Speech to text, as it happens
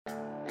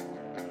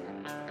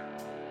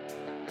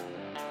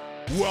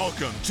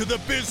Welcome to the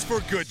Biz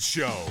for Good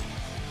Show,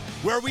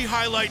 where we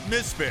highlight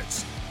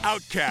misfits,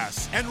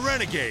 outcasts, and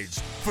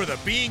renegades for the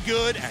being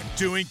good and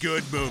doing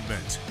good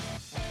movement.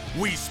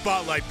 We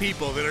spotlight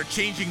people that are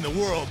changing the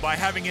world by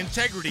having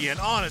integrity and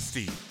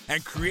honesty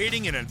and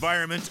creating an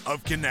environment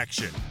of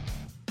connection,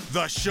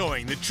 thus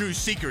showing the true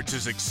secret to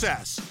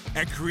success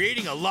and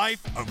creating a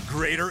life of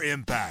greater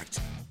impact.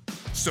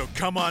 So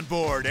come on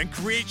board and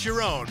create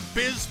your own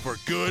Biz for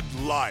Good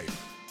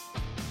life.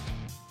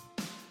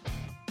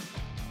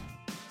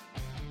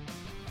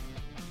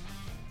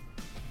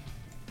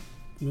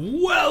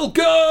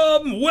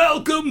 Welcome,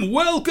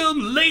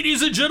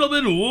 ladies and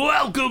gentlemen.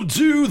 Welcome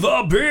to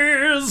the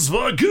Biz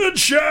for Good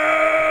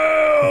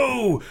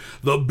Show.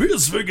 The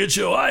Biz for Good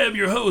Show. I am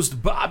your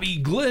host, Bobby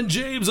Glenn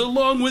James,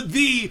 along with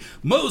the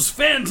most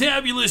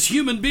fantabulous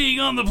human being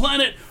on the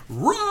planet,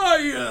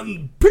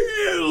 Ryan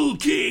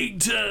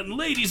Pilkington.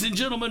 Ladies and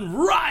gentlemen,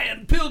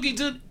 Ryan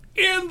Pilkington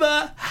in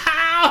the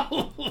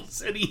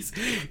house, and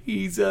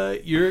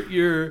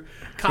you're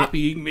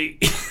copying me.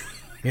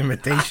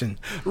 Imitation.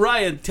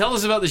 Ryan, tell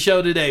us about the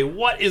show today.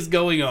 What is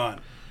going on?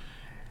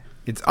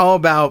 It's all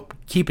about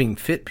keeping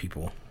fit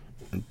people.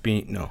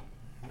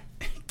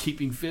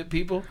 Keeping fit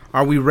people?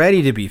 Are we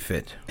ready to be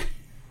fit?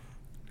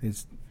 I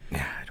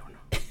don't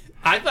know.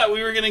 I thought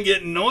we were going to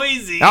get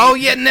noisy. Oh,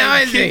 yeah,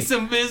 noisy. Kick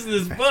some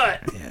business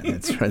butt. Yeah,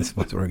 that's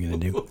what we're going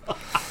to do.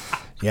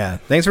 Yeah,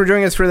 thanks for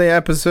joining us for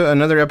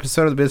another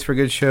episode of the Biz for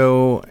Good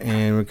Show.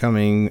 And we're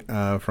coming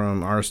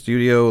from our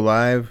studio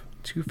live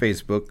to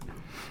Facebook.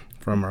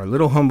 From our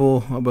little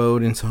humble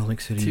abode in Salt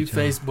Lake City. To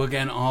Facebook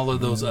and all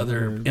of those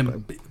other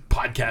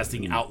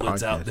podcasting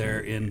outlets out there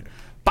in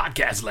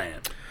podcast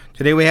land.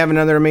 Today we have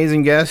another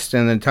amazing guest,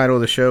 and the title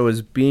of the show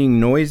is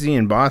Being Noisy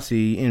and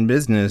Bossy in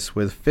Business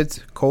with Fitz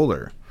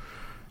Koehler.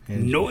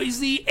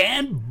 Noisy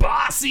and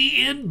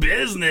bossy in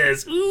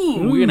business.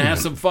 Ooh, we're going to have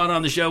some fun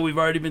on the show. We've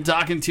already been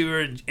talking to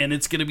her, and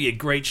it's going to be a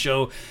great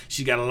show.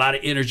 She's got a lot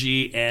of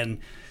energy, and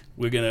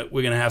we're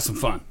gonna have some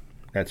fun.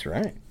 That's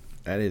right.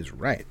 That is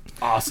right.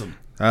 Awesome.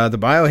 The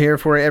bio here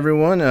for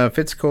everyone.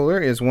 Fitz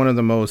Koehler is one of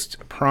the most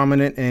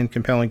prominent and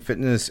compelling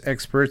fitness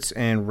experts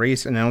and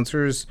race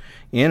announcers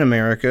in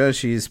America.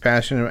 She's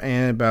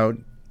passionate about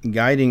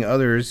guiding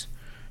others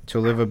to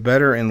live a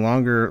better and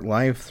longer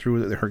life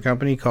through her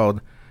company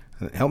called,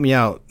 help me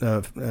out,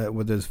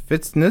 with this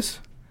Fitzness.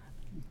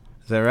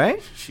 Is that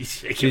right? She's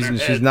shaking her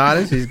head. She's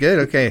nodding. She's good.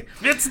 Okay.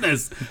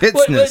 Fitzness.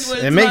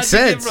 Fitzness. It makes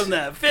sense. From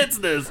that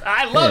Fitzness.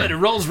 I love it. It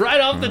rolls right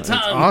off the tongue.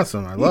 That's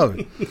awesome. I love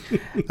it.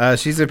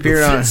 She's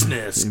appeared on.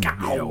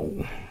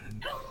 Fitzness.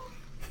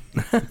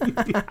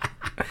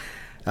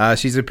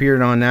 She's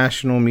appeared on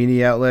national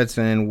media outlets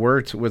and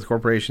worked with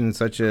corporations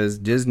such as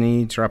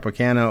Disney,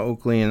 Tropicana,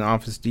 Oakley, and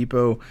Office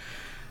Depot.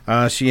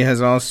 She has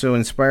also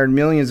inspired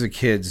millions of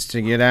kids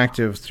to get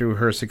active through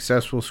her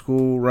successful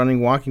school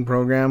running walking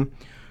program,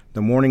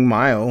 The Morning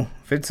Mile.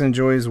 Fitz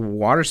enjoys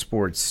water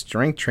sports,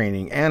 strength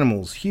training,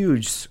 animals,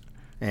 huge,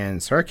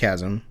 and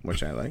sarcasm,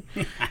 which I like,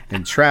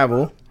 and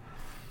travel.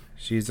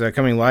 She's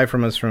coming live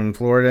from us from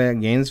Florida,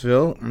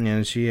 Gainesville,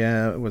 and she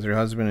with her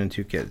husband and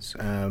 2 kids.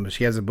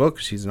 She has a book.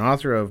 She's an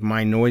author of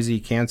My Noisy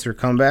Cancer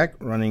Comeback,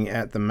 Running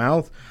at the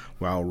Mouth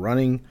While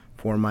Running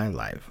for My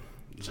Life.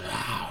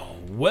 Wow.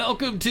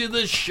 Welcome to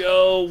the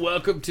show.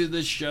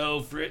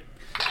 Fitz.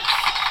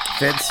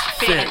 That's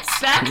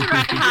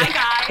right. Hi,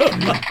 guys.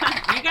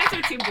 You guys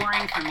are too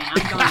boring for me.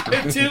 I'm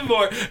going too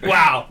boring.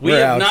 Wow. We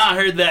have not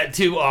heard that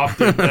too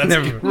often. That's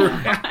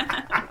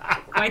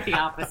quite the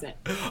opposite.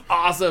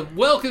 Awesome.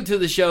 Welcome to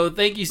the show.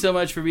 Thank you so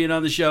much for being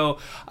on the show.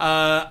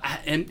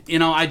 And,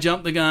 I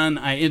jumped the gun.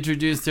 I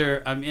introduced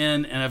her. I'm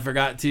in, and I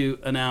forgot to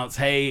announce,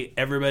 hey,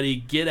 everybody,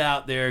 get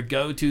out there.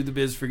 Go to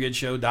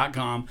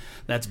thebizforgoodshow.com.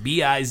 That's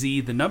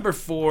B-I-Z, the number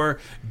 4,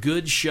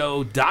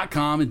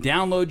 goodshow.com, and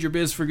download your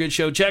Biz for Good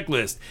Show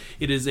checklist.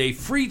 It is a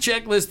free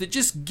checklist that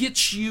just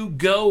gets you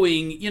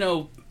going,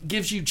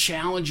 gives you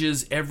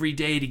challenges every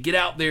day to get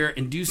out there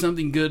and do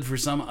something good for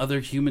some other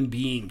human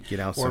being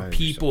or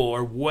people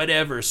or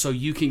whatever, so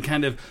you can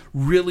kind of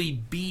really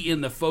be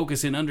in the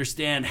focus and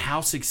understand how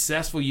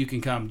successful you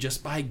can come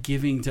just by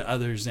giving to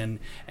others and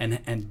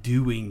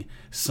doing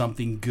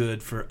something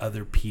good for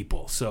other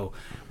people. So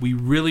we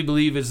really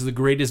believe it's the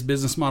greatest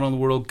business model in the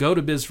world. Go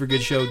to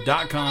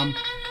bizforgoodshow.com,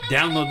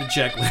 download the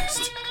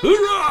checklist.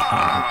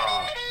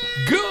 Hoorah!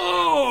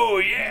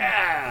 Go!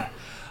 Yeah!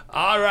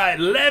 All right,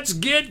 let's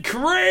get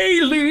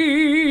Crayley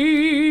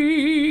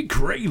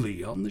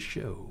on the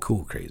show.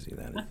 Cool crazy,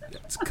 that is.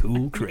 That's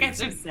cool crazy. You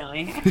guys are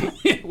silly.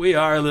 We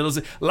are a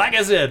little... Like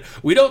I said,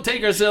 we don't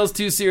take ourselves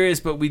too serious,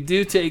 but we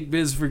do take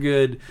Biz for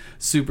Good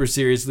super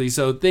seriously.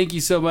 So thank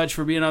you so much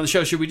for being on the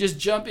show. Should we just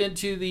jump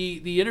into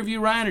the interview,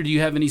 Ryan, or do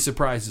you have any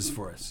surprises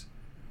for us?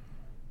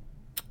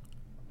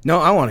 No,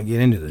 I want to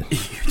get into this.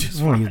 You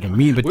just want to get the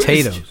meat and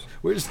potatoes.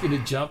 We're just going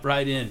to jump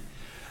right in.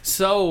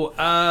 So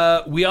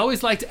we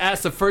always like to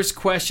ask the first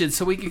question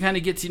so we can kind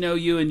of get to know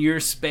you and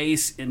your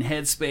space and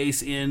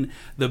headspace in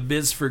the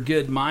Biz for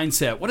Good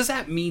mindset. What does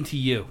that mean to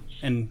you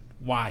and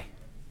why?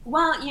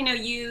 Well,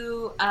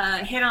 you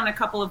hit on a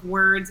couple of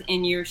words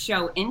in your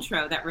show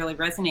intro that really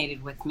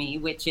resonated with me,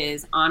 which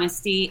is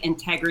honesty,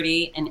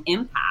 integrity, and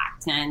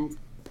impact. And,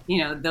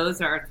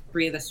 those are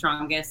three of the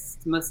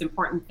strongest, most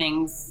important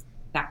things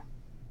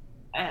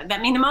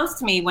that mean the most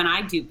to me when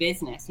I do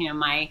business.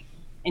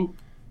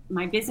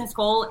 My business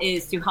goal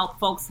is to help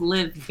folks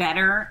live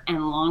better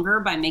and longer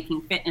by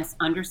making fitness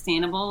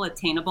understandable,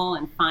 attainable,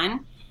 and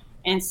fun.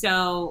 And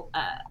so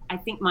I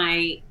think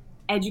my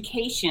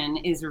education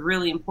is a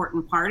really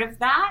important part of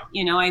that.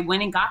 I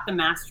went and got the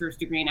master's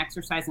degree in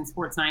exercise and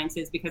sports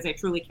sciences because I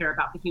truly care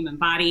about the human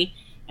body.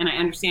 And I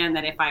understand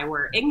that if I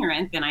were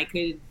ignorant, then I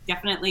could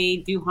definitely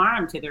do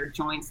harm to their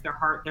joints, their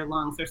heart, their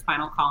lungs, their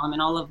spinal column,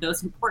 and all of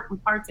those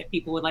important parts that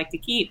people would like to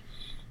keep.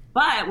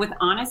 But with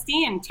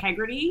honesty and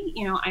integrity,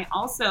 I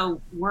also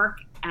work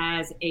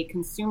as a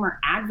consumer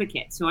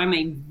advocate. So I'm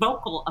a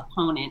vocal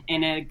opponent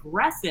and an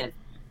aggressive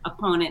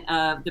opponent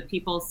of the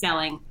people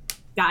selling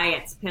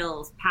diets,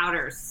 pills,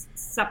 powders,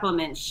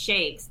 supplements,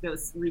 shakes,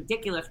 those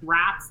ridiculous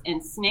wraps,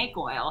 and snake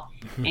oil.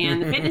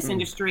 And the fitness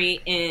industry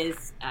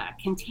is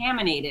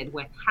contaminated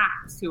with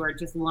hacks who are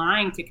just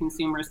lying to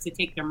consumers to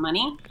take their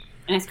money.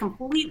 And it's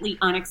completely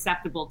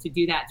unacceptable to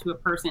do that to a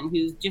person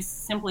who's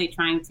just simply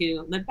trying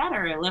to live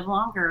better, live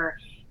longer,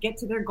 get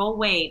to their goal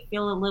weight,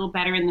 feel a little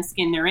better in the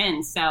skin they're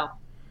in. So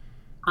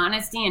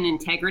honesty and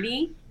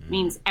integrity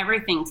means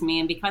everything to me.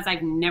 And because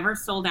I've never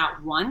sold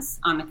out once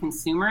on the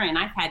consumer, and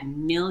I've had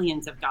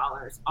millions of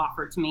dollars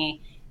offered to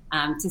me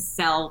to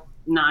sell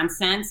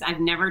nonsense, I've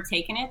never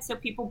taken it. So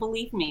people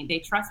believe me, they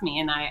trust me,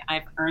 and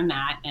I've earned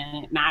that,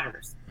 and it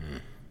matters.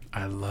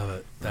 I love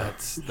it.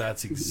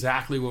 That's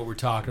exactly what we're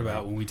talking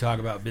about when we talk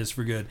about Biz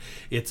for Good.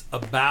 It's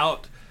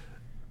about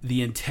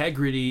the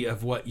integrity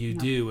of what you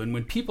do. And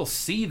when people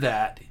see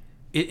that,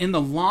 in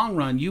the long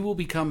run, you will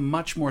become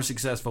much more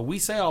successful. We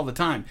say all the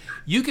time,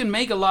 you can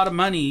make a lot of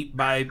money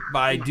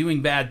by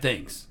doing bad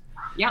things.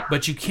 Yep.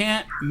 But you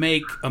can't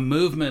make a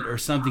movement or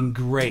something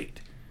great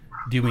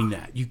doing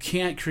that. You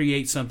can't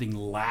create something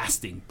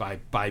lasting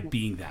by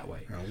being that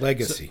way. A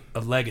legacy. A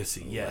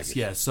legacy,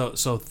 yes.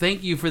 So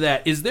thank you for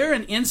that. Is there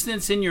an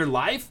instance in your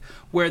life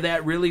where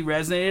that really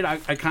resonated?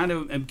 I kind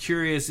of am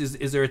curious,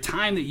 is there a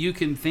time that you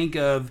can think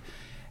of,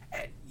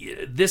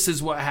 this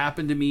is what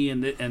happened to me,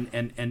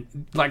 and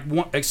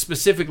like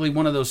specifically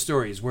one of those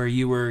stories where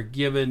you were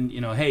given,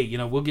 hey,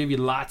 we'll give you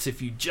lots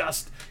if you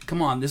just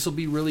come on, this will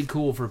be really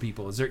cool for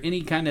people. Is there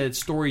any kind of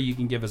story you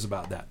can give us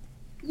about that?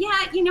 Yeah,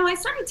 I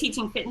started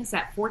teaching fitness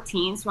at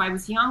 14, so I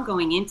was young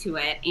going into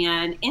it,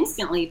 and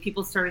instantly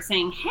people started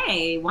saying,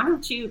 hey, why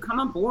don't you come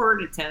on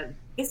board to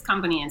this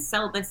company and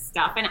sell this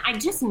stuff? And I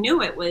just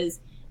knew it was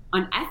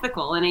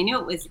unethical, and I knew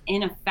it was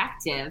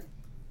ineffective.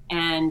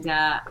 And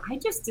I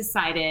just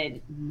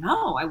decided,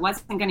 no, I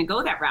wasn't going to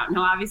go that route.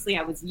 Now, obviously,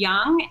 I was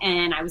young,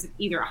 and I was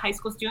either a high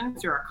school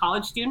student or a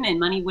college student, and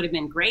money would have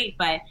been great.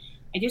 But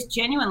I just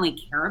genuinely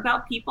care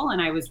about people,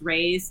 and I was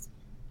raised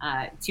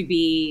to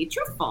be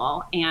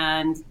truthful.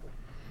 And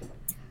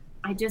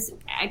I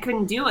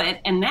couldn't do it.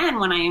 And then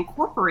when I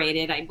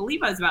incorporated, I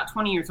believe I was about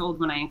 20 years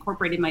old when I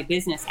incorporated my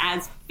business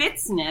as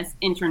Fitzness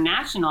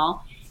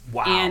International.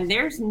 Wow. And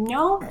there's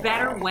no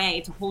better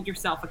way to hold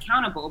yourself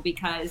accountable,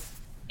 because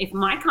if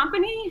my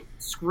company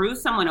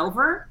screws someone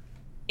over,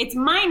 it's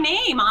my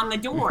name on the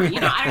door.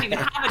 I don't even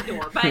have a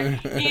door, but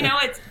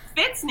it's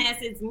Fitzness.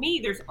 It's me.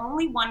 There's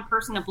only one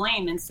person to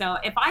blame. And so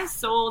if I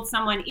sold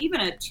someone even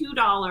a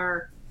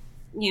 $2,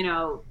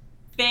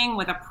 thing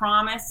with a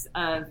promise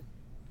of,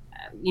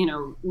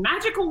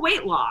 magical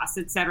weight loss,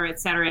 et cetera,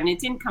 and it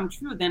didn't come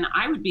true, then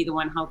I would be the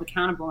one held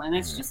accountable. And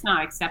it's just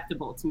not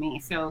acceptable to me.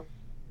 So,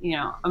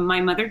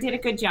 my mother did a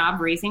good job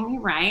raising me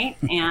right.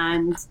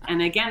 And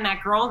again,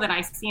 that girl that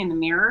I see in the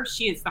mirror,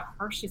 she is the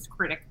harshest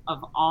critic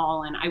of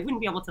all. And I wouldn't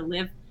be able to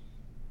live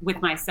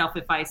with myself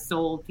if I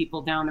sold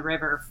people down the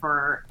river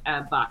for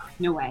 $1.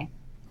 No way.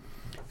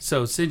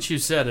 So since you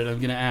said it, I'm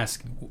going to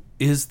ask,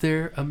 is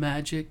there a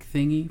magic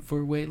thingy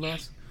for weight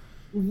loss?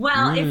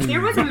 Well, if there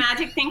was a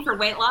magic thing for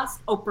weight loss,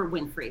 Oprah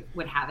Winfrey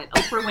would have it.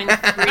 Oprah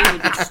Winfrey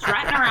would be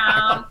strutting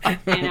around,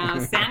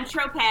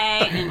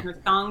 Saint-Tropez in her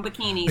thong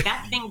bikini.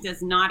 That thing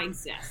does not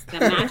exist. The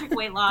magic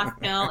weight loss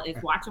pill is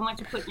watching what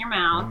you put in your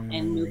mouth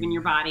and moving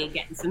your body,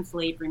 getting some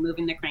sleep,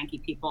 removing the cranky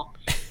people.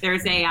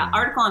 There's a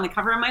article on the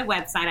cover of my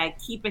website. I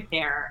keep it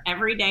there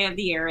every day of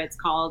the year. It's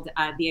called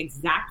The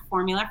Exact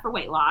Formula for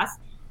Weight Loss,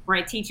 where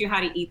I teach you how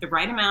to eat the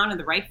right amount of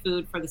the right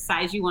food for the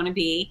size you want to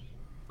be.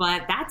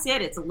 But that's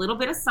it. It's a little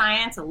bit of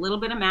science, a little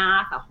bit of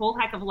math, a whole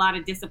heck of a lot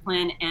of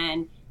discipline.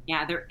 And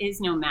yeah, there is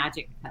no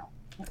magic pill.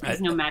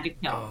 There's no magic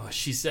pill. Oh,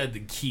 she said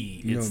the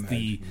key. It's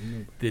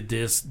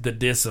the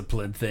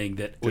discipline thing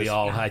that we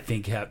all, I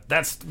think, have.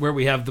 That's where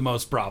we have the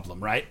most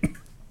problem, right?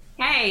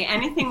 Hey,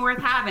 anything worth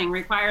having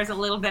requires a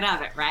little bit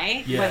of it,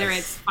 right? Yes. Whether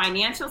it's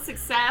financial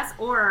success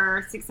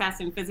or success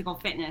in physical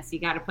fitness, you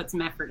got to put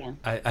some effort in.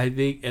 I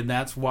think, and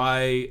that's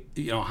why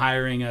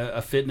hiring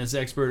a fitness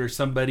expert or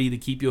somebody to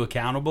keep you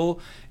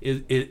accountable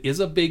is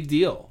a big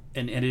deal,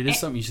 and it is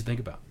something you should think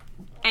about.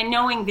 and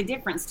knowing the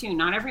difference too.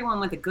 Not everyone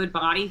with a good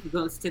body who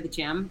goes to the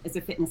gym is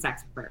a fitness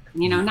expert.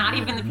 You know, not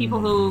even the people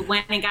who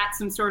went and got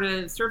some sort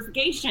of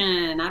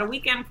certification at a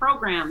weekend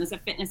program is a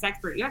fitness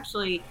expert. You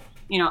actually,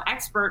 you know,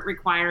 expert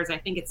requires, I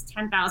think it's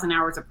 10,000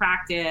 hours of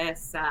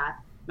practice,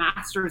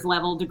 master's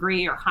level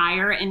degree or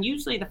higher. And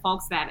usually the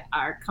folks that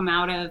come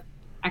out of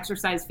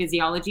exercise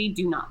physiology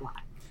do not lie.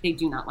 They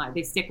do not lie.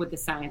 They stick with the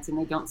science and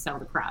they don't sell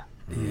the crap.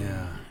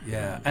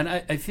 Yeah. And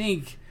I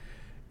think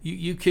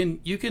you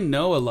can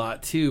know a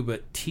lot too,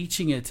 but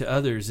teaching it to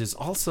others is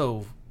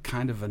also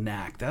kind of a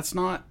knack. That's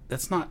not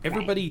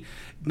everybody.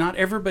 Right. Not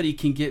everybody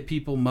can get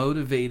people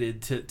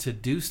motivated to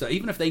do stuff,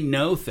 even if they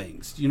know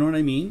things. Do you know what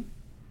I mean?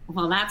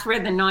 Well, that's where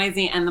the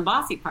noisy and the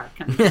bossy part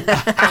comes in.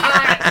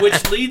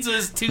 Which leads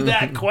us to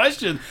that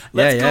question.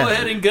 Let's go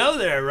ahead and go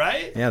there,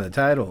 right? Yeah, the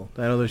title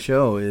of the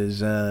show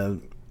is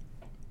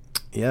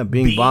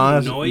being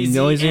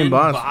noisy and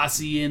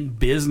bossy in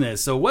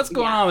business. So what's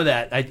going on with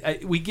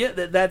that? We get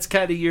that that's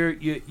kind of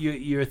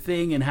your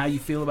thing and how you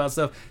feel about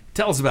stuff.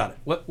 Tell us about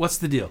it. What's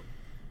the deal?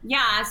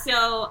 Yeah,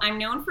 so I'm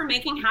known for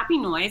making happy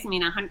noise. I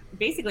mean,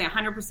 basically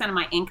 100% of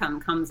my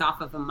income comes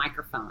off of a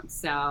microphone.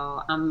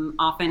 So I'm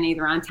often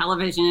either on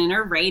television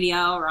or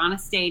radio or on a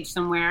stage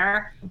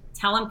somewhere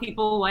telling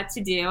people what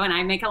to do, and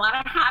I make a lot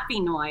of happy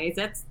noise.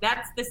 That's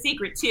the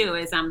secret too.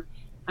 Is I'm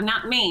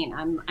not mean.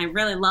 I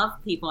really love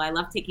people. I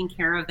love taking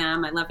care of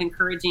them. I love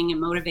encouraging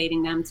and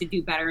motivating them to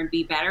do better and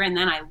be better. And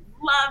then I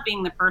love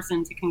being the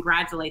person to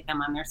congratulate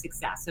them on their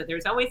success. So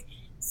there's always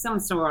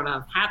some sort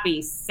of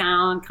happy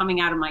sound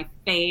coming out of my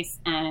face,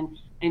 and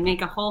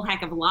make a whole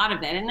heck of a lot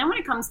of it. And then when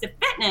it comes to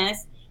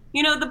fitness,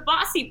 you know, the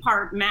bossy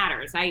part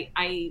matters.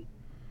 I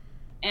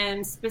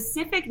am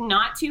specific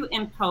not to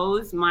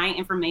impose my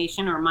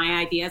information or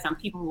my ideas on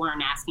people who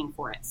aren't asking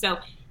for it. So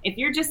if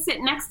you're just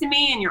sitting next to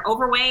me and you're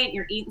overweight,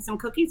 you're eating some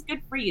cookies,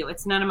 good for you.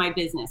 It's none of my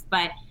business.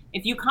 But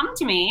if you come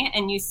to me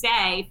and you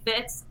say,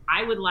 Fitz,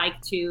 I would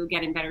like to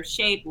get in better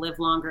shape, live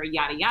longer,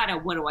 yada, yada,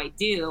 what do I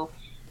do?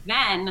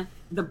 Then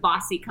the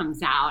bossy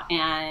comes out,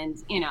 and,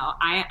 you know,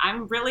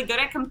 I'm really good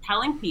at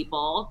compelling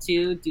people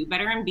to do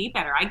better and be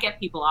better. I get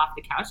people off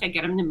the couch. I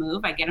get them to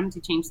move. I get them to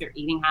change their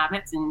eating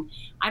habits. And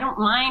I don't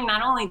mind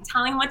not only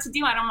telling them what to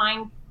do, I don't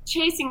mind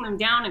chasing them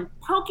down and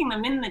poking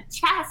them in the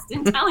chest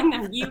and telling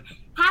them you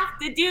have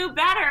to do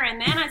better.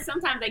 And then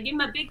sometimes I give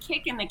them a big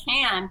kick in the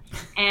can,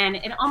 and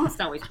it almost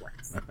always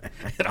works.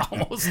 It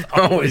almost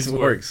always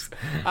works.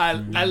 I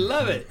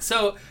love it.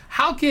 So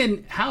how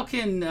can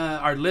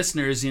our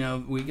listeners, you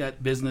know, we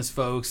got business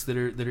folks that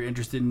are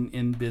interested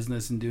in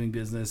business and doing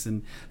business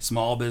and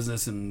small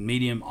business and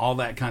medium, all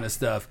that kind of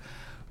stuff.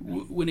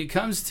 When it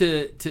comes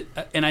to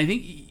and I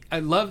think I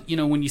love, you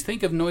know, when you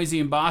think of noisy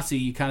and bossy,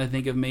 you kind of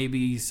think of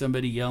maybe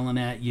somebody yelling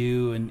at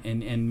you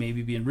and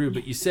maybe being rude.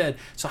 But you said,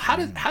 so how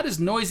does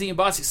noisy and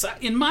bossy, so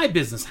in my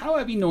business, how do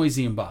I be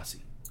noisy and bossy?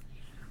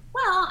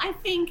 Well, I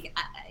think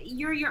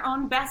you're your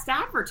own best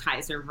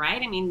advertiser,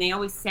 right? I mean, they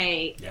always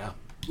say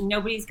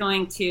nobody's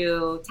going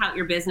to tout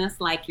your business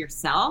like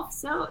yourself.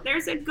 So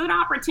there's a good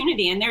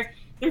opportunity, and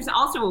there's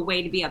also a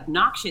way to be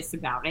obnoxious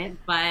about it.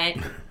 But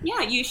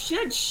yeah, you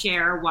should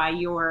share why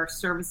your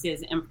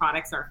services and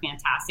products are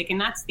fantastic. And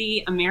that's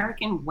the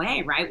American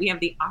way, right? We have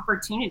the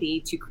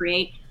opportunity to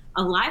create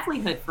a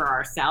livelihood for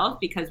ourselves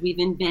because we've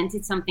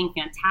invented something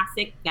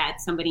fantastic that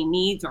somebody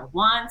needs or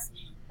wants,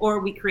 or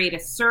we create a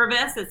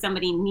service that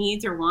somebody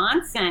needs or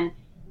wants. And,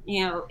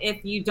 you know,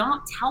 if you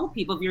don't tell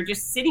people, if you're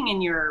just sitting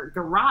in your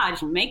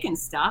garage making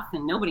stuff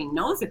and nobody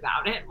knows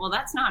about it, well,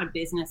 that's not a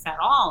business at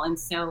all. And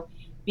so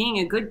being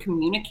a good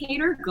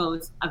communicator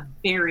goes a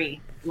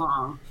very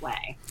long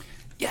way.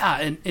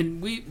 Yeah,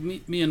 and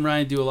me and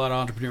Ryan do a lot of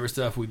entrepreneur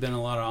stuff. We've been in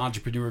a lot of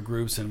entrepreneur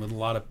groups and with a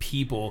lot of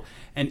people.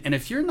 And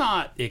if you're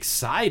not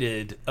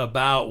excited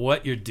about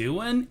what you're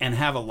doing and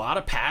have a lot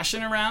of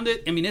passion around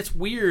it, I mean, it's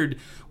weird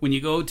when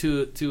you go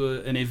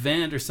to an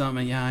event or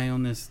something. Yeah, I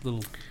own this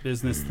little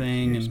business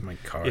thing. Here's and my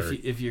card.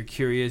 If you're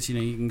curious, you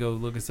know, you can go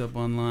look us up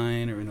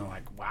online, or, you know,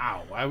 like,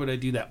 wow, why would I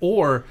do that?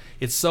 Or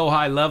it's so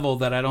high level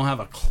that I don't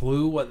have a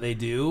clue what they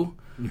do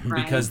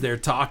because they're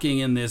talking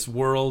in this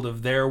world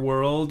of their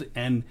world,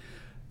 and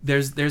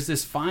there's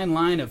this fine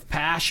line of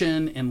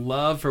passion and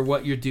love for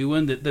what you're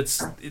doing it's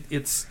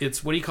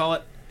what do you call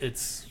it?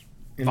 It's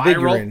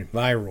viral.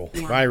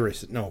 Yeah.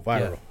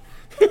 Viral.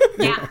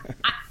 Yeah,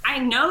 I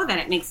know that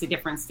it makes a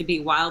difference to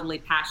be wildly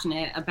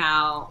passionate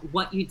about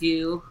what you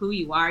do, who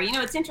you are. You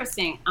know, it's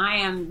interesting. I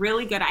am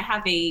really good. I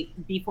have a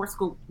before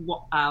school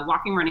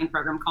walking running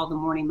program called the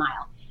Morning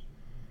Mile.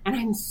 And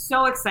I'm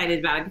so excited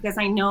about it because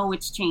I know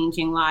it's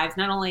changing lives,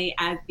 not only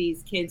as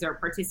these kids are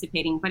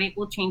participating, but it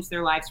will change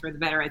their lives for the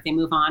better as they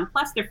move on,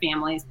 plus their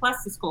families,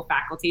 plus the school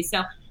faculty.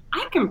 So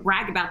I can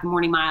brag about the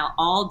Morning Mile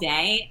all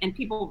day, and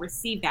people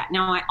receive that.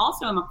 Now, I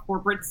also am a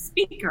corporate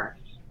speaker,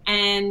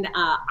 and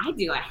I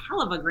do a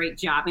hell of a great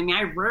job. I mean,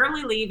 I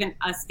rarely leave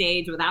a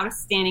stage without a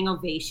standing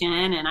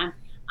ovation, and I'm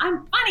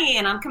funny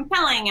and I'm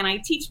compelling, and I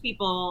teach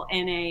people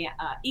in a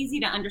easy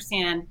to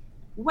understand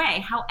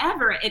way.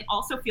 However, it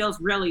also feels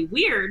really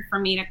weird for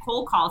me to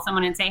cold call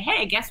someone and say,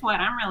 hey, guess what?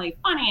 I'm really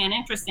funny and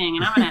interesting.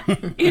 And I'm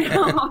going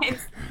to,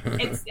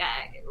 it's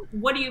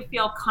what do you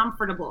feel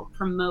comfortable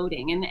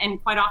promoting?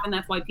 And quite often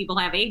that's why people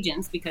have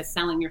agents, because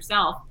selling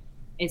yourself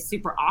is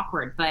super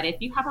awkward. But if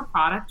you have a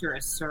product or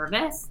a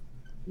service,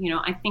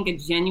 I think a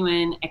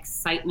genuine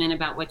excitement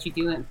about what you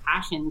do and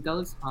passion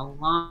goes a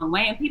long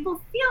way. And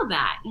people feel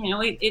that,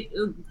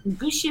 it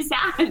gushes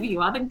out of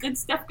you. All the good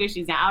stuff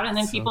gushes out. And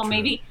then so people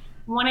maybe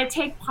want to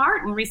take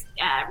part and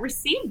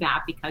receive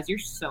that because you're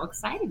so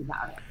excited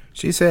about it.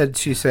 She said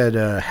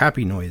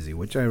happy noisy,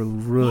 which I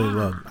really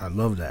love. I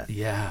love that.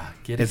 Yeah,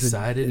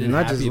 excited and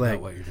not happy just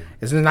about what you're doing.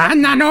 It's not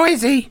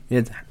noisy.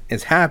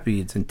 It's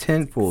happy. It's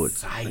intentful.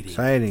 It's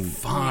exciting,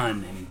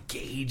 fun, and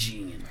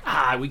engaging.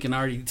 And we can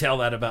already tell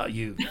that about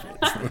you.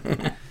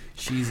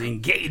 She's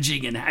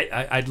engaging, and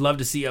I'd love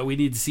to see. We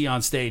need to see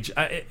on stage.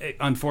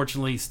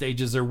 Unfortunately,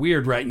 stages are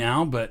weird right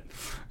now, but.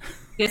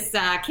 This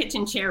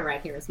kitchen chair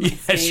right here is my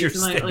stage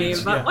lately,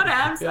 but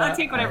whatever. I'll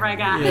take whatever I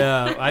got.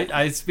 Yeah,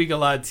 I speak a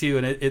lot too,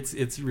 and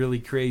it's really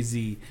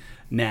crazy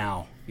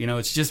now.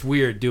 It's just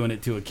weird doing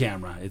it to a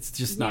camera. It's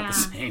just not the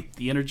same.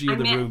 The energy of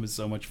the room is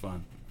so much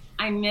fun.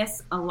 I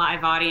miss a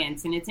live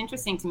audience, and it's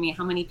interesting to me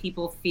how many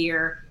people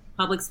fear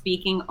public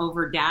speaking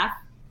over death.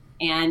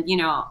 And,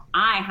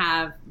 I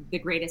have the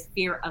greatest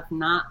fear of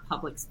not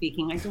public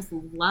speaking. I just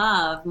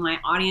love my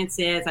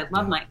audiences. I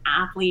love my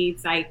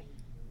athletes.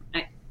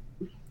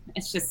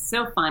 It's just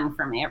so fun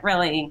for me. It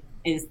really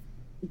is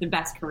the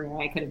best career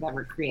I could have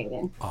ever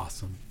created.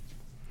 Awesome.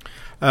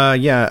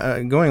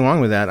 Going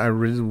along with that, I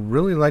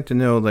really like to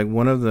know, like,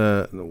 one of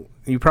the,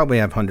 you probably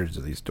have hundreds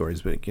of these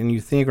stories, but can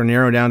you think or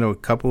narrow down to a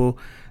couple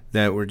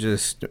that were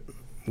just,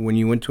 when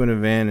you went to an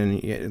event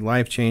and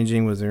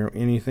life-changing, was there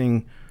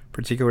anything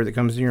particular that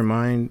comes to your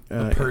mind?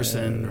 A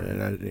person.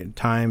 A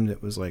time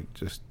that was like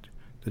just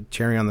the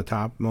cherry on the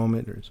top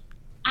moment? Or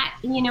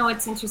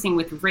it's interesting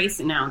with race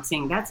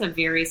announcing. That's a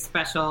very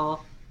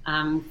special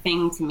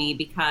thing to me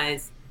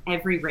because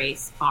every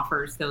race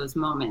offers those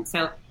moments.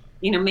 So,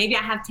 maybe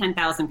I have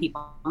 10,000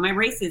 people. My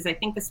races, I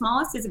think the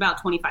smallest is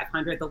about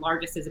 2,500. The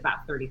largest is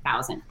about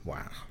 30,000.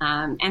 Wow.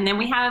 And then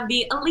we have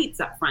the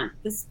elites up front,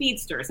 the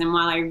speedsters. And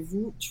while I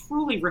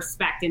truly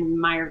respect and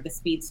admire the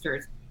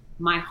speedsters,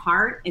 my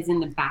heart is in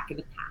the back of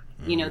the pack.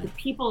 The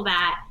people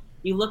that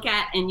you look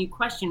at and you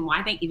question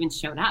why they even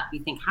showed up.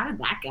 You think, how did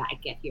that guy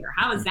get here?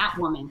 How is that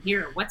woman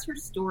here? What's her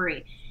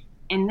story?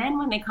 And then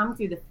when they come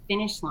through the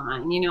finish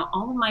line,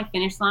 all of my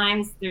finish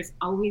lines, there's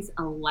always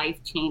a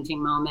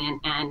life-changing moment.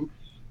 And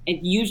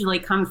it usually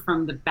comes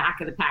from the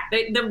back of the pack.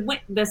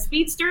 The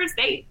speedsters,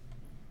 they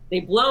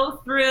blow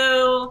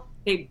through.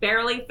 They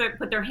barely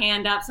put their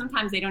hand up.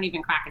 Sometimes they don't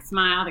even crack a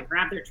smile. They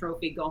grab their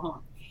trophy, go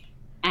home.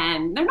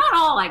 And they're not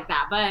all like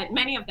that, but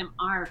many of them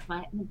are.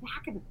 But in the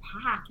back of the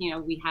pack,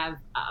 we have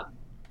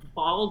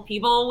bald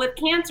people with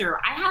cancer.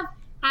 I have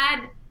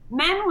had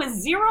men with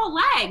 0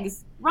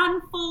 legs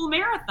run full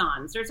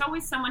marathons. There's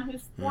always someone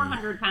who's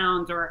 400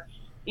 pounds or,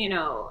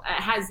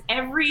 has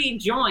every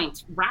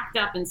joint wrapped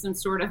up in some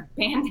sort of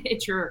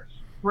bandage or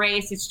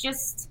brace. It's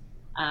just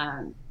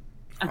a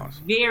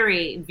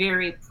very,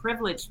 very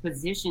privileged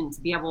position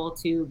to be able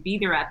to be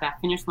there at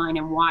that finish line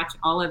and watch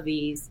all of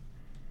these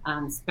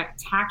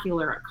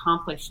spectacular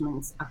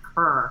accomplishments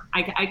occur.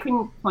 I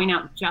couldn't point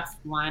out just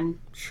one,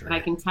 but I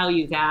can tell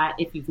you that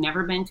if you've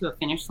never been to a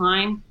finish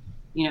line,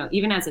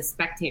 even as a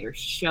spectator,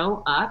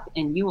 show up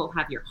and you will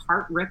have your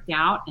heart ripped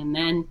out and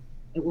then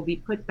it will be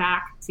put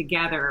back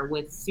together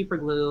with super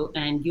glue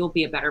and you'll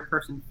be a better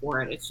person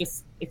for it.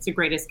 It's the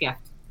greatest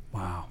gift.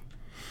 Wow.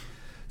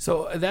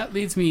 So that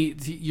leads me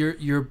to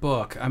your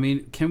book. I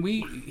mean, can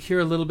we hear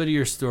a little bit of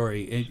your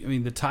story? I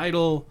mean, the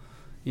title,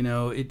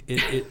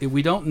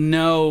 we don't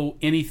know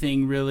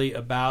anything really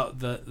about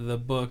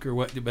the book or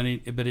what, but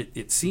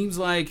it seems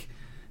like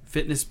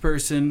fitness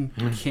person,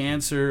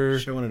 cancer,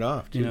 showing it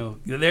off.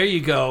 There you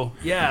go.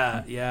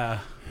 Yeah.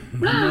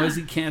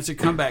 Noisy cancer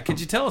comeback. Could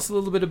you tell us a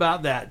little bit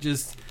about that?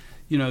 Just,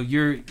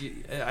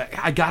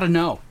 I gotta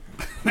know,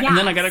 and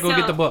then I gotta go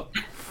get the book.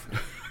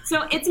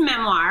 So it's a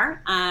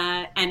memoir,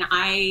 and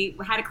I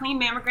had a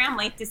clean mammogram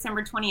late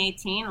December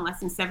 2018, and less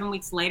than 7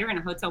 weeks later in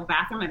a hotel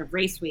bathroom at a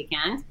race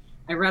weekend.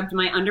 I rubbed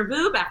my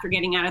underboob after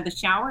getting out of the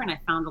shower, and I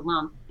found a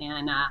lump.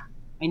 And I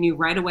knew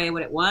right away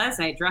what it was.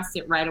 I addressed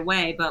it right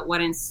away. But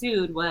what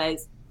ensued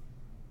was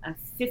a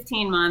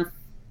 15-month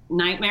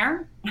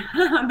nightmare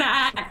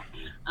that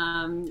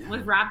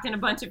was wrapped in a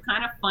bunch of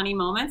kind of funny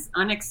moments,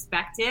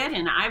 unexpected.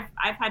 And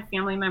I've had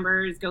family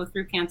members go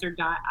through cancer.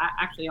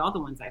 Actually, all the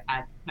ones I've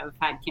had have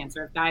had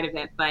cancer, have died of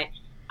it. But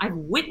I've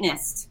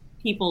witnessed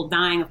people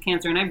dying of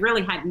cancer, and I've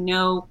really had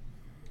no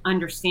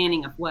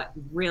understanding of what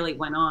really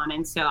went on.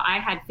 And so I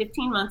had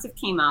 15 months of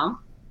chemo,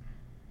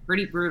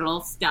 pretty brutal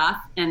stuff.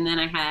 And then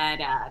I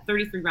had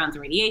 33 rounds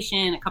of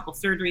radiation, a couple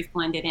surgeries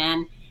blended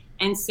in.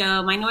 And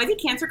so my noisy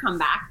cancer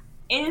comeback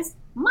is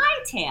my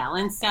tale.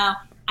 And so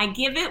I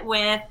give it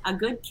with a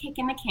good kick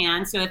in the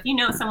can. So if you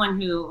know someone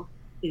who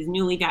is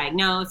newly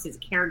diagnosed, is a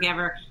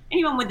caregiver,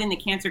 anyone within the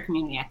cancer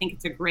community, I think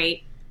it's a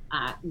great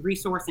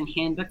resource and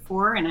handbook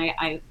for. And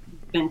I've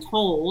been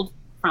told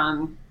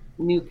from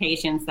new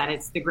patients that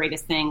it's the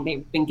greatest thing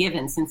they've been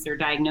given since their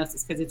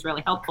diagnosis because it's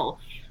really helpful.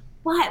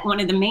 But one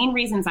of the main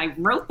reasons I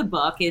wrote the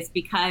book is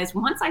because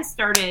once I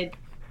started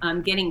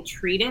getting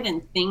treated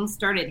and things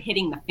started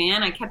hitting the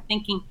fan, I kept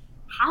thinking,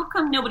 how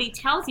come nobody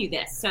tells you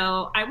this?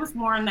 So I was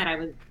warned that I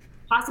would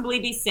possibly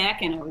be sick,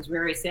 and I was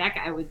very sick.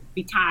 I would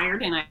be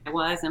tired, and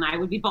I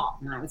would be bald,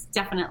 and I was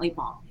definitely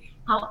bald.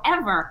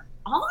 However,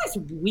 all this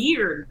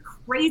weird,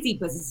 crazy,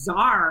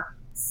 bizarre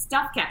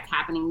stuff kept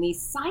happening, these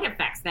side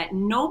effects that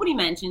nobody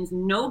mentions,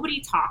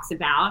 nobody talks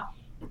about.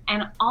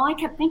 And all I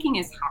kept thinking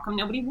is, how come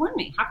nobody warned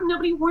me? How come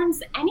nobody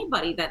warns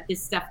anybody that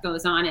this stuff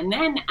goes on? And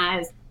then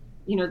as,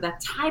 the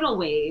tidal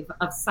wave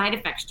of side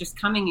effects just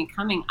coming and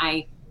coming,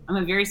 I'm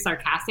a very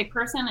sarcastic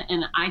person.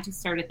 And I just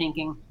started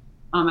thinking,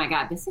 oh my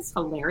God, this is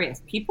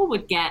hilarious. People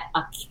would get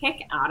a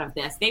kick out of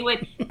this. They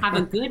would have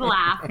a good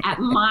laugh at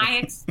my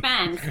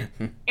expense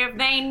if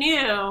they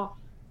knew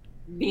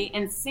the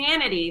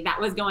insanity that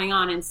was going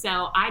on. And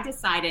so I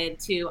decided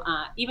to,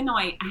 even though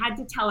I had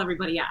to tell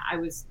everybody I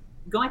was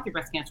going through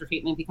breast cancer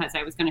treatment because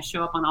I was going to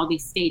show up on all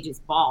these stages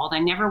bald. I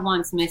never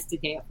once missed a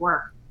day of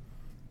work.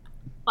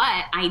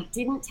 But I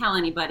didn't tell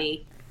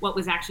anybody what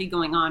was actually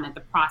going on at the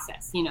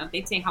process. If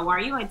they'd say, how are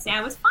you? I'd say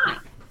I was fine.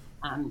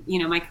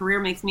 My career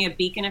makes me a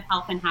beacon of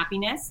health and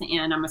happiness,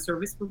 and I'm a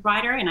service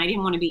provider, and I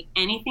didn't want to be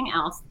anything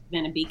else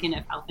than a beacon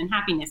of health and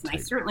happiness. And I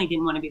certainly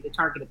didn't want to be the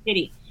target of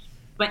pity.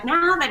 But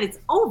now that it's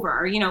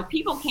over,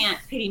 people can't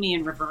pity me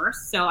in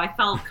reverse. So I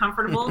felt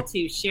comfortable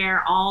to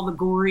share all the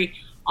gory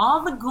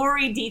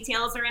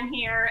details are in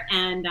here.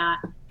 And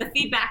the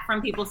feedback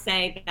from people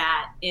say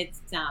that it's,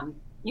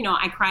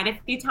 I cried a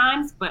few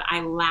times, but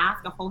I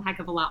laughed a whole heck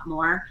of a lot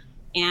more.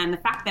 And the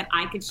fact that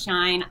I could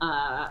shine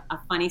a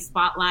funny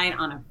spotlight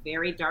on a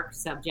very dark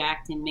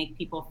subject and make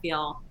people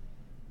feel,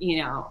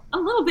 a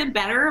little bit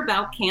better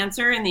about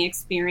cancer and the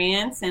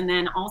experience. And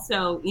then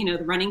also, the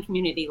running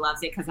community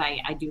loves it because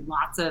I do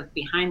lots of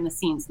behind the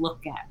scenes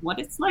look at what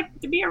it's like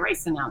to be a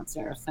race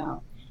announcer.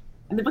 So,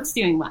 and the book's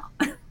doing well.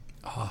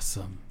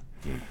 Awesome.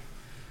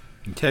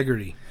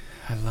 Integrity.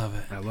 I love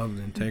it. I love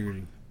the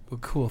integrity. Well,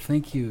 cool.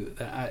 Thank you.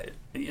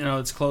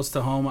 It's close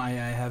to home. I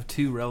have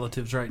two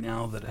relatives right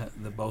now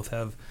that both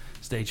have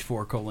stage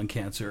 4 colon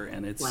cancer,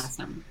 and it's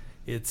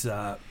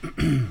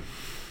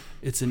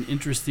it's an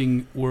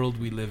interesting world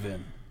we live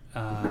in.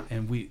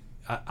 And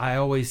I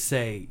always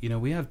say,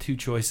 we have two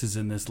choices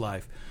in this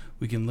life.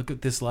 We can look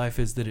at this life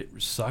as that it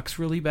sucks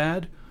really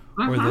bad,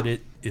 or that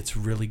it's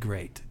really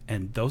great.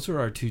 And those are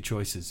our two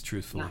choices,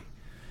 truthfully.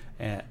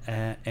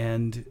 Yeah.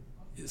 And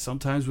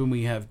sometimes when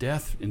we have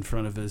death in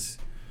front of us,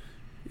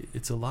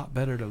 it's a lot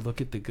better to look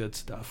at the good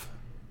stuff.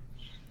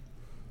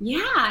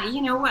 Yeah,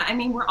 you know what? I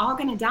mean, we're all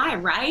going to die,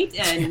 right?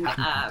 And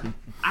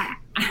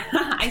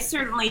I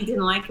certainly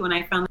didn't like it when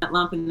I found that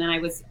lump, and then I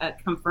was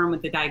confirmed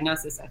with the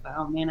diagnosis. I thought,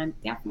 oh man, I'm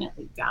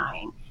definitely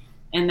dying.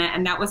 And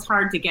that was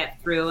hard to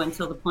get through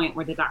until the point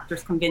where the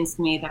doctors convinced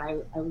me that I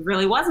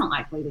really wasn't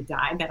likely to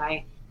die, that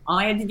all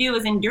I had to do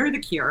was endure the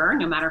cure,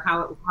 no matter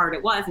how hard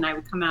it was, and I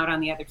would come out on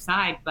the other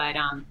side. But,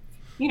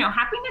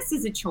 happiness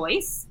is a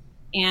choice,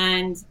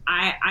 and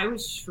I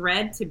was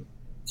shredded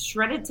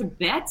to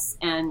bits,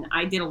 and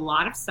I did a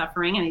lot of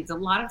suffering, and I did a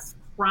lot of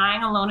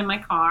crying alone in my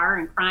car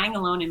and crying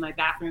alone in my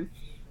bathroom.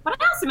 But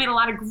I also made a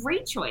lot of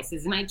great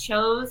choices, and I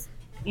chose,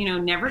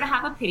 never to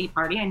have a pity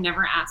party. I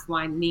never asked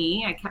why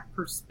me. I kept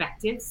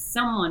perspective.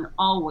 Someone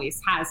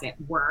always has it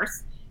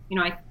worse.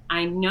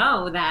 I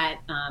know that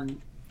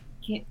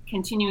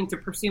continuing to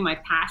pursue my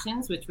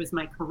passions, which was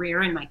my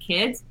career and my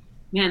kids,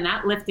 man,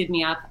 that lifted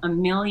me up a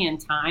million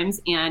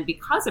times. And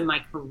because of my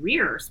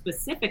career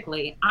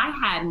specifically, I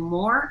had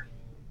more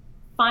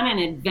fun and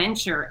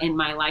adventure in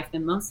my life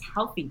than most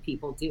healthy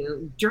people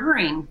do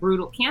during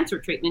brutal cancer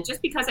treatment,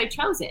 just because I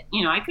chose it.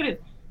 I could have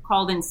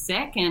called in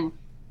sick and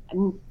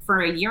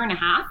for a year and a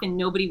half and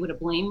nobody would have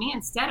blamed me.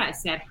 Instead, I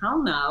said,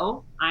 hell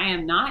no, I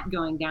am not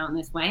going down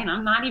this way. And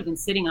I'm not even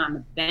sitting on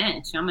the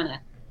bench. I'm going to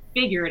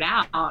figure it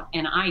out.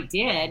 And I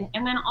did.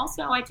 And then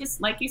also I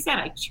just, like you said,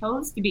 I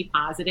chose to be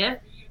positive,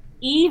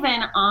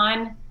 even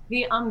on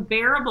the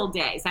unbearable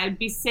days. I would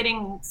be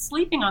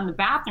sleeping on the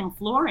bathroom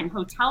floor in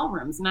hotel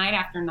rooms night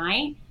after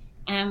night,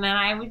 and then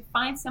I would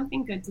find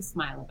something good to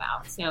smile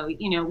about. So,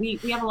 we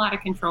have a lot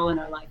of control in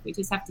our life. We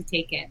just have to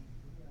take it.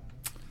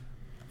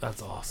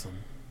 That's awesome.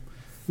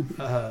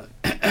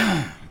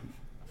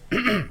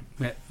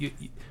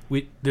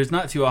 There's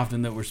not too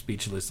often that we're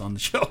speechless on the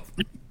show.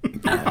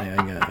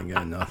 I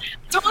got enough.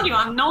 Told you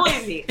I'm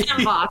noisy.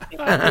 I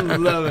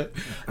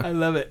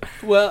love it.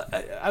 Well,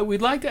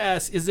 we'd like to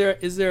ask: is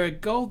there a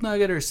gold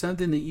nugget or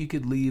something that you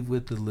could leave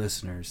with the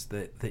listeners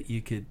that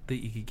you could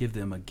give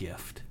them a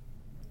gift?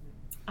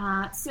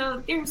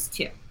 So there's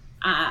two.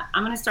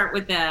 I'm going to start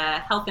with the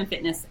health and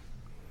fitness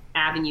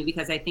avenue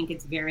because I think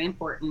it's very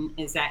important.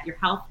 Is that your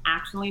health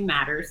actually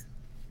matters?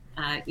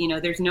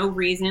 There's no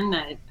reason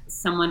that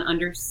someone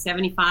under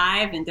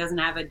 75 and doesn't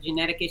have a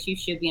genetic issue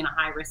should be in a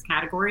high risk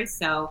category.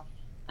 So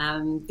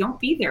Don't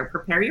be there.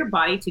 Prepare your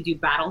body to do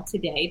battle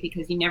today,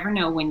 because you never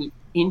know when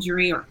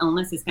injury or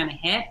illness is going to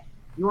hit.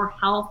 Your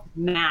health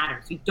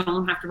matters. You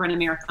don't have to run a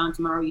marathon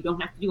tomorrow. You don't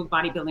have to do a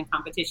bodybuilding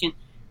competition,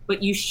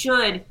 but you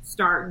should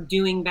start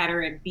doing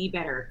better and be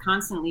better,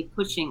 constantly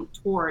pushing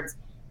towards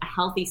a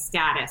healthy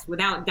status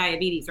without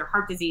diabetes or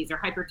heart disease or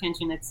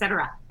hypertension,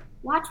 etc.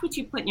 Watch what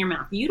you put in your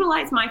mouth.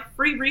 Utilize my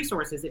free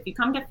resources. If you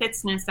come to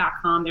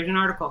fitsness.com, there's an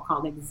article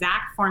called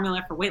Exact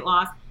Formula for Weight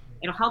Loss.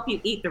 It'll help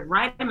you eat the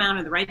right amount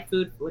of the right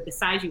food with the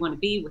size you want to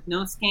be, with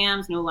no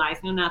scams, no lies,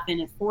 no nothing.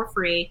 It's for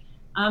free.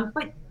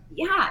 But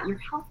yeah, your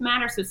health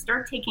matters, so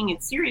start taking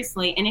it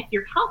seriously. And if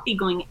you're healthy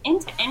going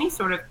into any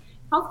sort of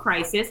health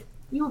crisis,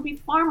 you will be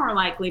far more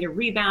likely to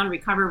rebound,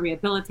 recover,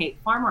 rehabilitate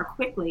far more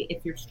quickly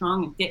if you're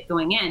strong and fit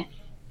going in.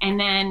 And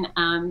then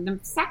the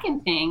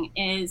second thing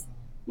is,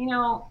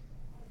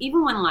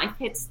 even when life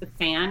hits the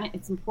fan,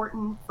 it's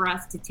important for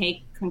us to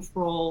take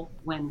control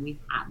when we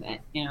have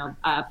it.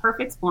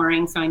 Perfect's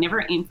boring, so I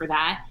never aim for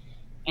that.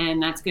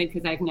 And that's good,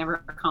 because I've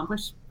never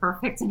accomplished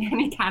perfect in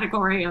any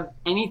category of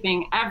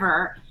anything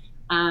ever.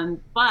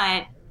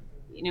 But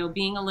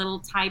being a little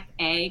type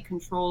A,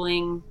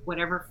 controlling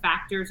whatever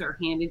factors are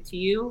handed to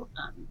you,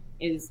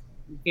 is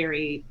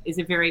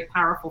a very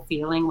powerful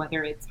feeling,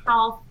 whether it's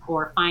health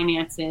or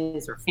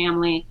finances or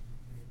family.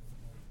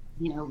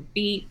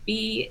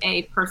 Be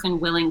a person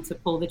willing to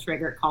pull the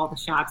trigger, call the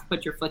shots,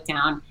 put your foot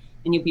down,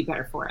 and you'll be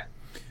better for it.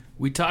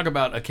 We talk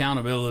about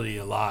accountability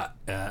a lot.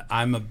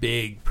 I'm a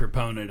big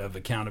proponent of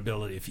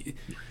accountability.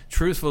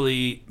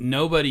 Truthfully,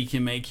 nobody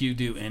can make you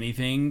do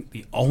anything.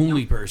 The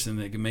only person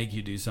that can make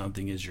you do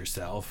something is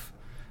yourself.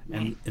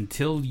 And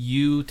until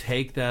you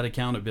take that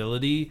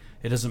accountability,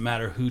 it doesn't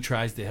matter who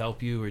tries to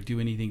help you or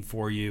do anything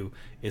for you.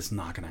 It's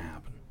not going to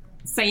happen.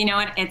 So you know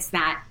what? It's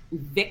that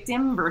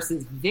victim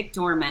versus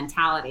victor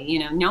mentality.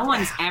 No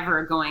one's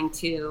ever going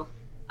to,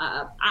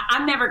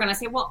 I'm never going to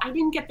say, well, I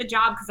didn't get the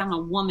job because I'm a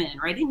woman,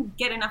 or I didn't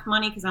get enough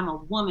money because I'm a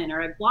woman,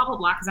 or blah, blah,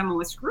 blah, because I'm a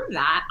woman. Screw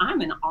that.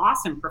 I'm an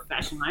awesome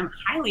professional. I'm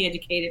highly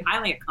educated,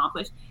 highly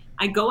accomplished.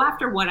 I go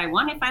after what I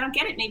want. If I don't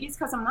get it, maybe it's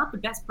because I'm not the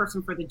best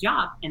person for the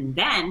job. And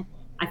then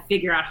I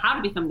figure out how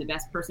to become the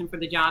best person for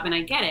the job, and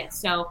I get it.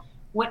 So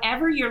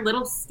whatever your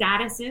little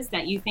status is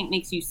that you think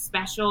makes you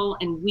special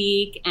and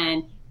weak,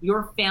 and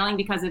you're failing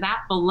because of that,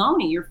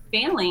 baloney. You're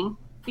failing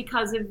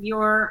because of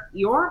your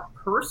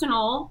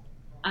personal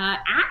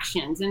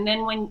actions. And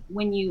then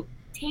when you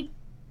take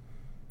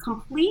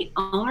complete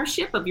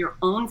ownership of your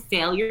own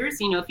failures,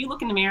 if you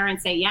look in the mirror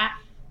and say, yeah,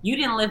 you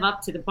didn't live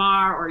up to the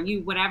bar, or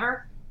you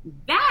whatever,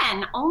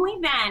 then, only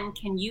then,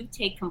 can you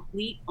take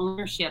complete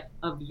ownership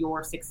of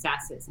your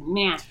successes. And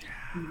man,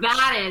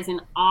 that is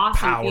an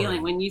awesome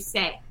feeling when you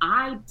say,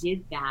 I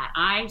did that,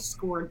 I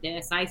scored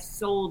this, I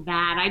sold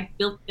that, I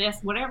built this,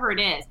 whatever it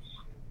is.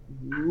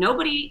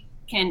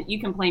 You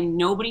can blame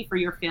nobody for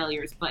your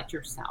failures but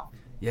yourself.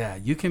 Yeah,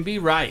 you can be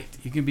right.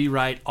 You can be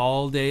right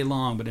all day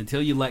long, but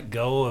until you let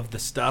go of the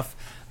stuff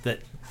that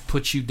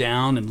puts you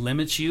down and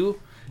limits you,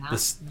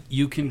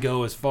 you can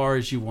go as far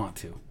as you want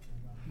to.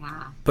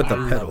 Yeah. Put the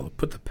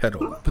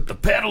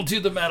pedal to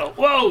the metal.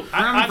 Whoa!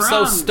 I'm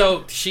so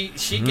stoked. She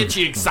gets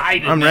you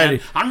excited. I'm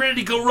ready. I'm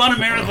ready to go run a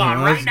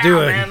marathon right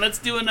now, man. Let's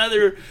do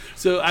another.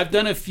 So I've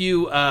done a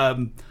few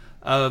of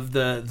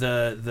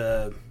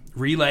the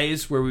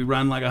relays where we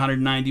run like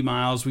 190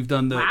 miles. We've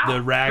done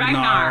the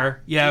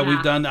Ragnar. Yeah,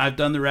 I've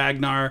done the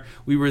Ragnar.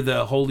 We were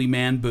the Holy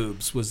Man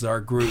Boobs was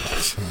our group.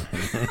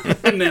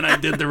 And then I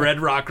did the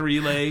Red Rock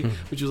Relay,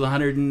 which was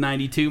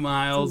 192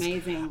 miles.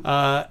 It's amazing.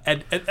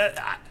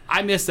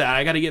 I missed that.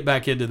 I got to get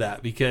back into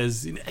that,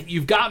 because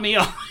you've got me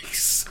all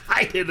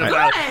excited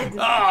about it.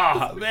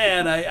 Oh,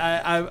 man.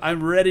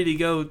 I'm ready to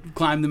go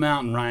climb the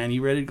mountain, Ryan.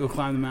 You ready to go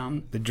climb the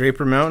mountain? The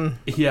Draper Mountain?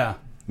 Yeah.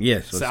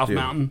 Yes. South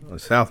Mountain.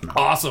 South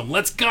Mountain. Awesome.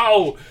 Let's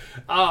go.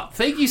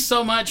 Thank you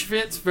so much,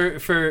 Fitz,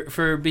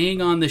 for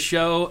being on the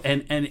show,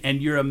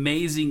 and your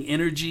amazing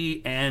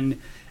energy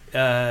and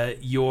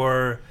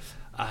your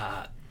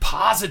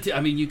positive.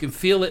 I mean, you can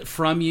feel it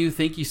from you.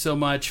 Thank you so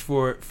much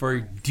for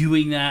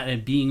doing that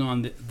and being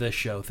on the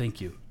show. Thank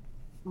you.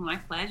 My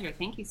pleasure.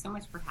 Thank you so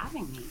much for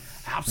having me.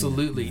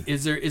 Absolutely.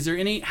 Is there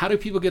any? How do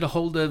people get a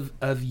hold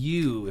of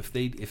you if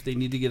they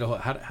need to get a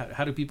hold?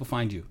 How do people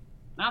find you?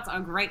 That's a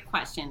great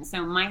question.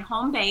 So my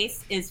home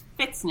base is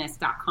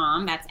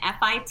fitsness.com. That's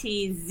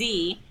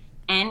FITZNESS.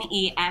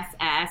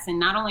 And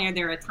not only are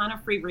there a ton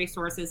of free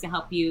resources to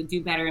help you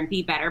do better and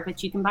be better,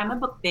 but you can buy my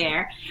book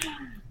there,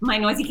 My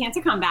Noisy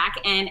Cancer Comeback.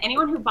 And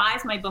anyone who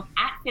buys my book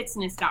at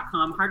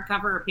fitsness.com,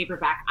 hardcover or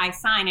paperback, I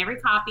sign every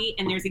copy.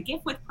 And there's a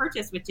gift with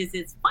purchase, which is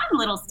this fun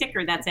little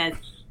sticker that says,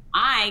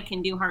 I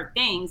can do hard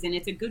things. And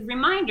it's a good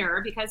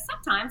reminder, because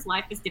sometimes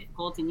life is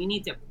difficult and you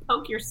need to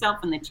poke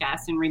yourself in the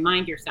chest and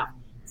remind yourself.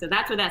 So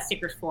that's what that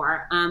sticker's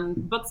for.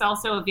 Book's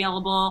also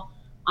available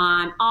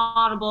on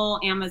Audible,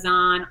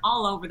 Amazon,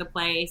 all over the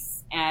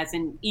place as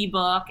an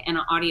ebook and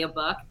an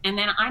audiobook. And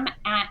then I'm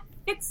at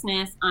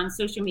Fitsness on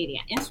social media,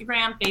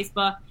 Instagram,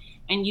 Facebook,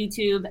 and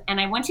YouTube. And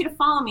I want you to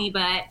follow me,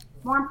 but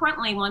more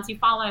importantly, once you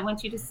follow, I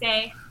want you to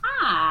say,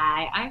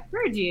 hi, I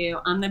heard you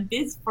on the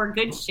Biz for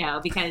Good show,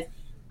 because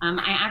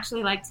I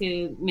actually like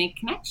to make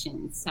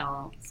connections.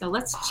 So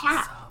let's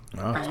chat,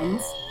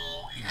 friends.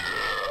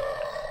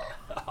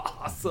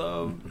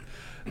 Awesome.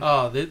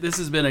 Oh, this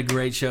has been a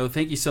great show.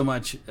 Thank you so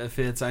much,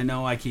 Fitz. I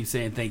know I keep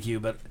saying thank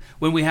you, but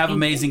when we have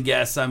amazing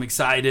guests, I'm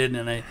excited,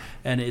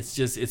 and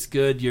it's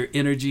good. Your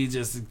energy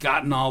just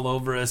gotten all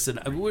over us, and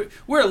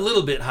we're a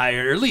little bit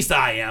higher, or at least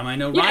I am. I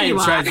know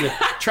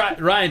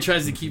Ryan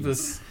tries to keep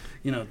us,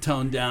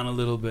 toned down a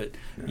little bit.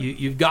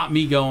 You've got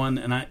me going,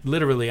 and I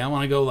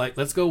want to go.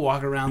 Let's go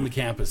walk around the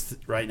campus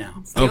right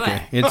now.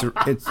 Okay,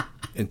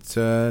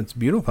 it's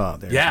beautiful out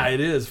there. Yeah,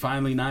 it is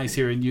finally nice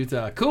here in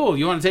Utah. Cool.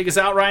 You want to take us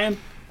out, Ryan?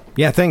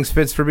 Yeah, thanks,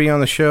 Fitz, for being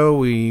on the show.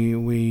 We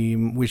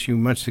wish you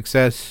much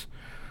success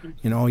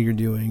in all you're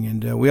doing.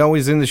 And we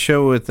always end the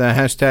show with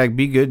hashtag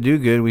Be Good, Do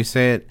Good. We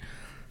say it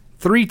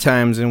 3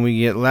 times, and we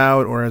get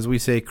loud, or as we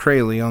say,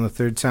 crazy on the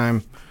 3rd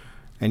time.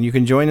 And you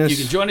can join us. You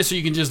can join us, or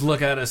you can just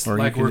look at us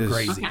like we're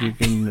crazy. You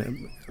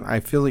can. I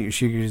feel that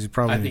she's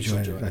probably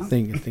enjoying it. I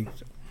think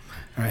so.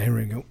 All right, here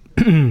we go.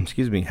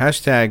 Excuse me.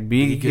 Hashtag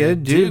Be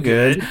Good, Do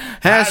Good.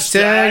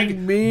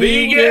 Hashtag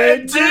Be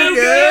Good, Do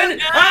Good.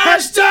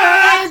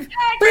 Hashtag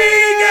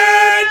Be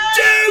Good,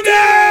 Do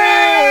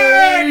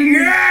Good.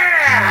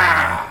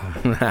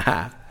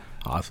 Yeah!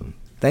 Awesome.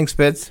 Thanks,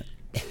 Fitz.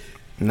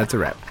 And that's a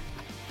wrap.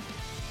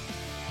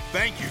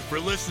 Thank you for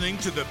listening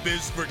to the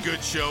Biz for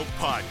Good Show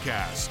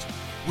podcast.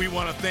 We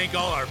want to thank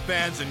all our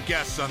fans and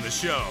guests on the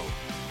show.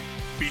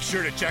 Be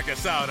sure to check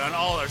us out on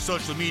all our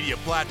social media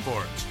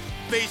platforms,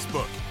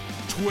 Facebook,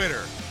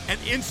 Twitter, and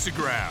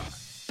Instagram.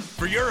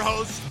 For your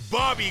hosts,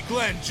 Bobby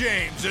Glenn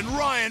James and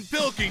Ryan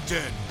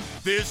Pilkington,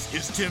 this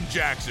is Tim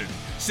Jackson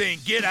saying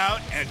get out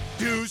and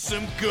do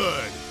some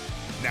good.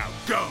 Now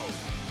go.